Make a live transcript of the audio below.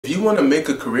If you want to make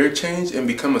a career change and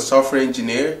become a software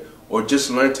engineer or just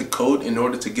learn to code in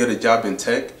order to get a job in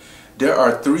tech, there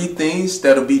are 3 things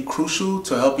that'll be crucial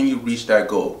to helping you reach that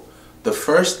goal. The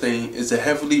first thing is a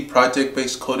heavily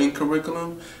project-based coding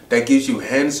curriculum that gives you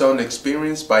hands-on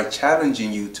experience by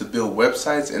challenging you to build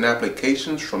websites and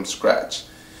applications from scratch.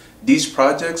 These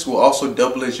projects will also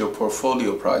double as your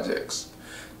portfolio projects.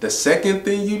 The second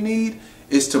thing you need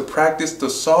is to practice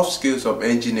the soft skills of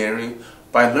engineering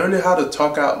by learning how to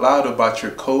talk out loud about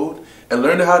your code and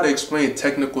learning how to explain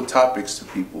technical topics to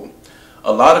people.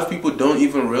 A lot of people don't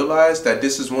even realize that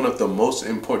this is one of the most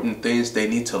important things they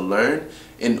need to learn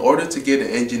in order to get an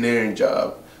engineering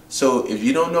job. So if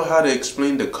you don't know how to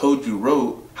explain the code you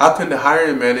wrote, how can the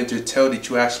hiring manager tell that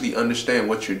you actually understand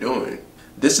what you're doing?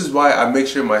 This is why I make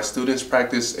sure my students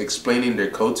practice explaining their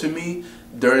code to me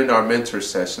during our mentor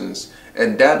sessions.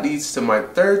 And that leads to my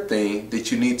third thing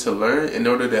that you need to learn in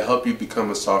order to help you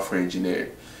become a software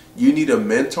engineer. You need a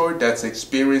mentor that's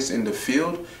experienced in the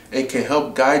field and can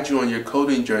help guide you on your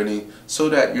coding journey so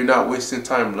that you're not wasting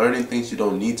time learning things you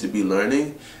don't need to be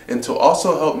learning, and to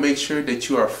also help make sure that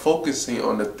you are focusing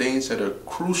on the things that are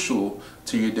crucial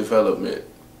to your development.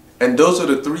 And those are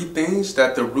the 3 things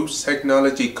that the Roots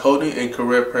Technology Coding and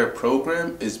Career Prep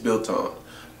program is built on.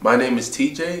 My name is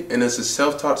TJ, and as a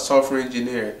self-taught software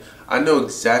engineer, I know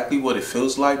exactly what it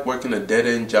feels like working a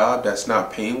dead-end job that's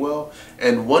not paying well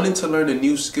and wanting to learn a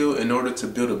new skill in order to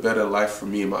build a better life for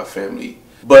me and my family.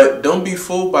 But don't be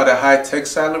fooled by the high-tech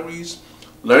salaries.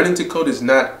 Learning to code is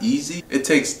not easy. It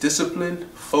takes discipline,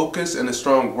 focus, and a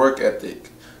strong work ethic.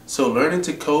 So learning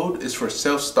to code is for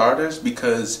self-starters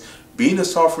because being a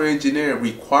software engineer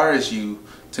requires you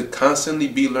to constantly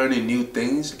be learning new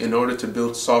things in order to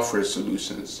build software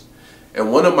solutions.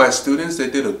 And one of my students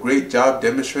that did a great job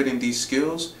demonstrating these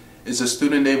skills is a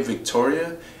student named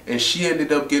Victoria, and she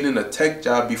ended up getting a tech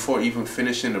job before even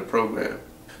finishing the program.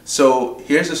 So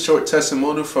here's a short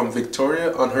testimonial from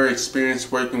Victoria on her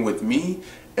experience working with me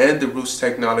and the Roots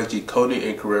Technology Coding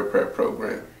and Career Prep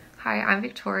program. Hi, I'm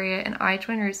Victoria, and I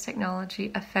joined Roots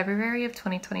Technology in February of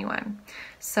 2021.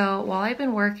 So while I've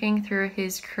been working through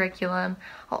his curriculum,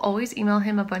 I'll always email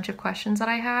him a bunch of questions that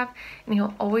I have, and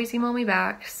he'll always email me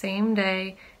back same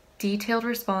day, detailed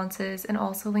responses, and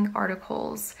also link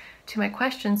articles to my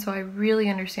questions so I really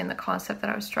understand the concept that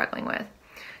I was struggling with.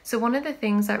 So one of the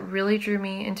things that really drew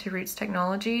me into Roots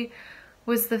Technology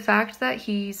was the fact that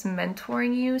he's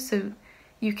mentoring you so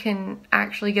you can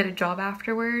actually get a job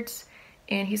afterwards.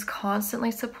 And he's constantly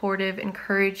supportive,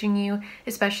 encouraging you,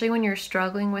 especially when you're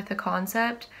struggling with a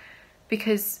concept,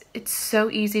 because it's so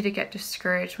easy to get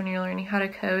discouraged when you're learning how to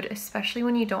code, especially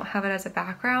when you don't have it as a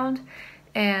background.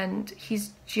 And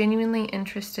he's genuinely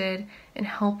interested in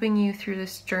helping you through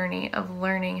this journey of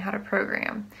learning how to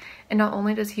program. And not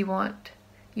only does he want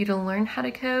you to learn how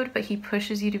to code, but he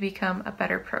pushes you to become a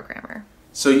better programmer.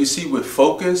 So you see, with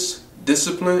focus,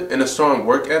 discipline, and a strong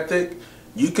work ethic,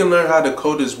 you can learn how to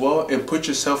code as well and put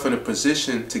yourself in a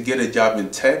position to get a job in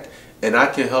tech, and I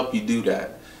can help you do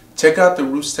that. Check out the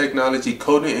Roots Technology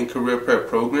Coding and Career Prep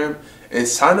program and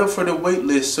sign up for the wait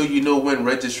list so you know when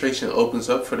registration opens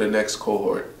up for the next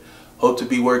cohort. Hope to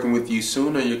be working with you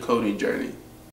soon on your coding journey.